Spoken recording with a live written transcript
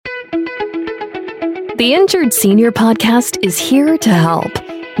The Injured Senior Podcast is here to help.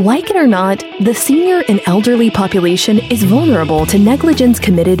 Like it or not, the senior and elderly population is vulnerable to negligence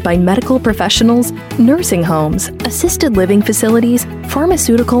committed by medical professionals, nursing homes, assisted living facilities,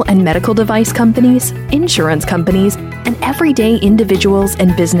 pharmaceutical and medical device companies, insurance companies, and everyday individuals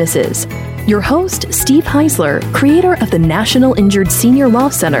and businesses. Your host, Steve Heisler, creator of the National Injured Senior Law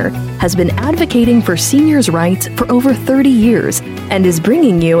Center, has been advocating for seniors' rights for over 30 years and is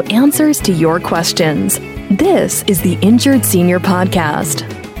bringing you answers to your questions. This is the Injured Senior Podcast.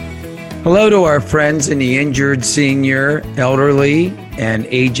 Hello to our friends in the injured senior, elderly, and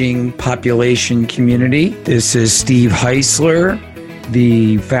aging population community. This is Steve Heisler,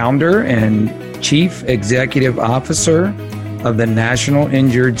 the founder and chief executive officer of the National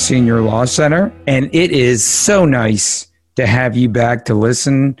Injured Senior Law Center. And it is so nice to have you back to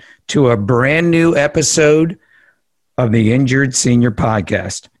listen to a brand new episode of the Injured Senior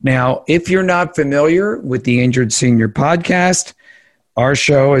Podcast. Now, if you're not familiar with the Injured Senior Podcast, our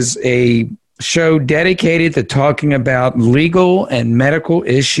show is a show dedicated to talking about legal and medical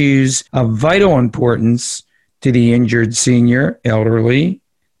issues of vital importance to the injured senior, elderly,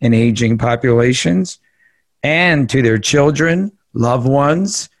 and aging populations, and to their children, loved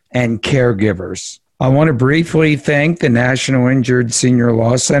ones, and caregivers. I want to briefly thank the National Injured Senior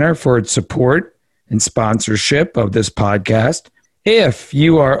Law Center for its support and sponsorship of this podcast. If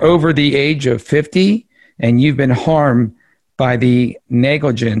you are over the age of 50 and you've been harmed by the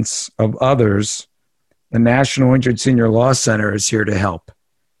negligence of others, the National Injured Senior Law Center is here to help.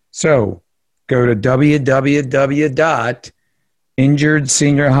 So go to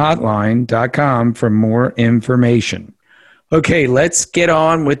www.injuredseniorhotline.com for more information. Okay, let's get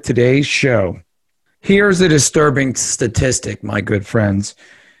on with today's show. Here's a disturbing statistic, my good friends.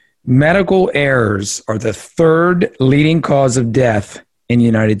 Medical errors are the third leading cause of death in the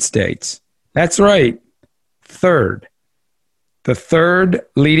United States. That's right, third. The third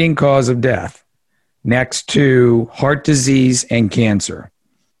leading cause of death, next to heart disease and cancer.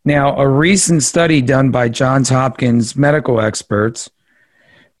 Now, a recent study done by Johns Hopkins medical experts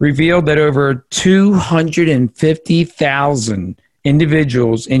revealed that over 250,000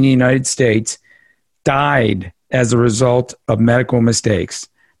 individuals in the United States died as a result of medical mistakes.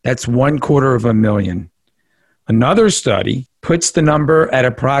 That's 250,000. Another study puts the number at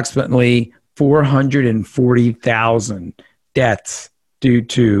approximately 440,000 deaths due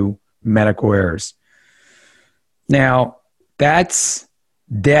to medical errors. Now, that's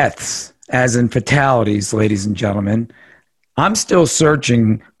deaths, as in fatalities, ladies and gentlemen. I'm still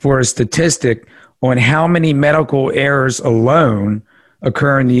searching for a statistic on how many medical errors alone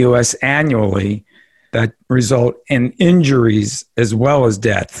occur in the U.S. annually that result in injuries as well as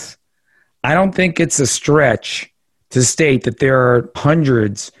deaths. I don't think it's a stretch to state that there are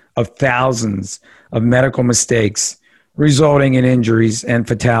hundreds of thousands of medical mistakes resulting in injuries and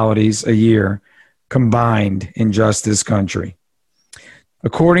fatalities a year combined in just this country.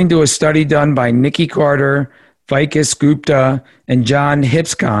 According to a study done by Nikki Carter, Vikas Gupta, and John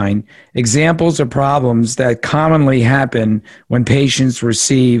Hipskind, examples of problems that commonly happen when patients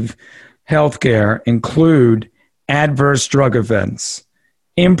receive healthcare include adverse drug events,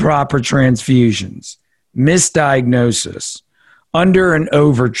 improper transfusions, misdiagnosis, under and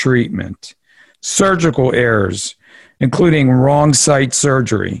over treatment, surgical errors, including wrong site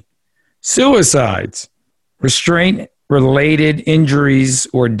surgery, suicides, restraint-related injuries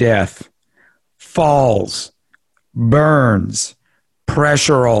or death, falls, burns,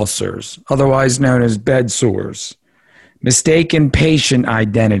 pressure ulcers, otherwise known as bed sores, mistaken patient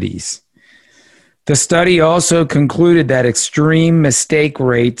identities. The study also concluded that extreme mistake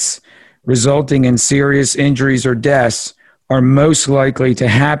rates resulting in serious injuries or deaths are most likely to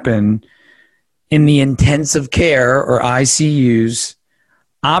happen in the intensive care or ICUs,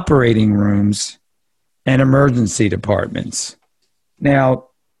 operating rooms, and emergency departments. Now,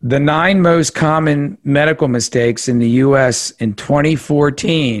 the 9 most common medical mistakes in the U.S. in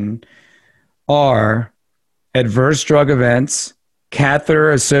 2014 are adverse drug events,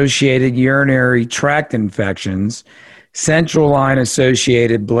 catheter-associated urinary tract infections, central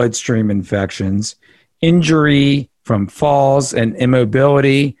line-associated bloodstream infections, injury from falls and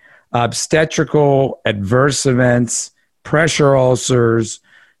immobility, obstetrical adverse events, pressure ulcers,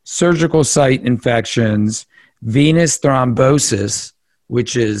 surgical site infections, venous thrombosis,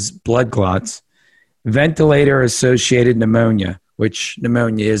 which is blood clots, ventilator-associated pneumonia, which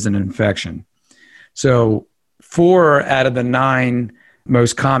pneumonia is an infection. So 4 out of the 9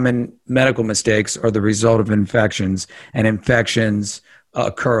 most common medical mistakes are the result of infections, and infections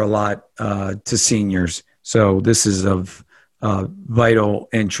occur a lot to seniors. So this is of vital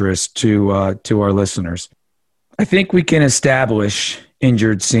interest to our listeners. I think we can establish,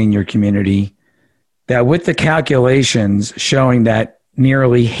 injured senior community, that with the calculations showing that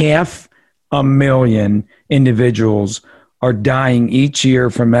nearly 500,000 individuals are dying each year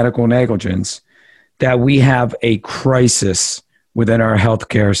from medical negligence, that we have a crisis within our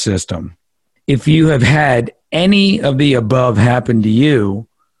healthcare system. If you have had any of the above happen to you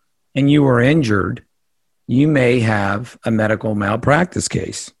and you were injured, you may have a medical malpractice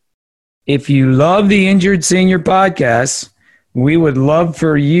case. If you love the Injured Senior Podcast, we would love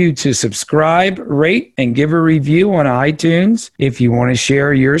for you to subscribe, rate, and give a review on iTunes. If you want to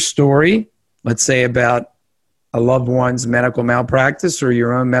share your story, let's say about a loved one's medical malpractice or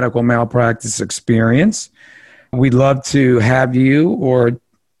your own medical malpractice experience, we'd love to have you or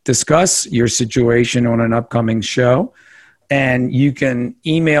discuss your situation on an upcoming show. And you can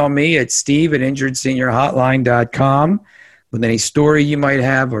email me at steve@injuredseniorhotline.com with any story you might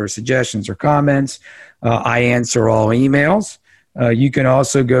have or suggestions or comments. I answer all emails. You can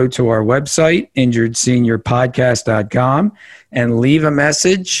also go to our website, injuredseniorpodcast.com, and leave a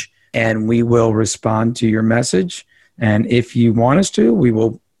message, and we will respond to your message. And if you want us to, we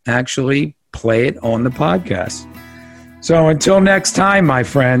will actually play it on the podcast. So until next time, my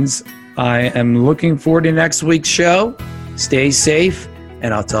friends, I am looking forward to next week's show. Stay safe,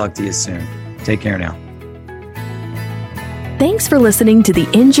 and I'll talk to you soon. Take care now. Thanks for listening to the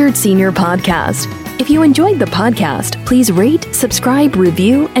Injured Senior Podcast. If you enjoyed the podcast, please rate, subscribe,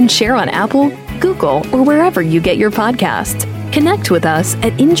 review, and share on Apple, Google, or wherever you get your podcasts. Connect with us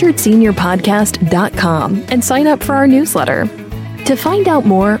at injuredseniorpodcast.com and sign up for our newsletter. To find out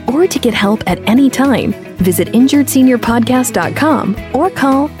more or to get help at any time, visit injuredseniorpodcast.com or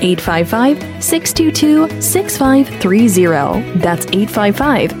call 855-622-6530. That's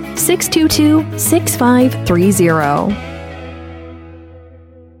 855-622-6530.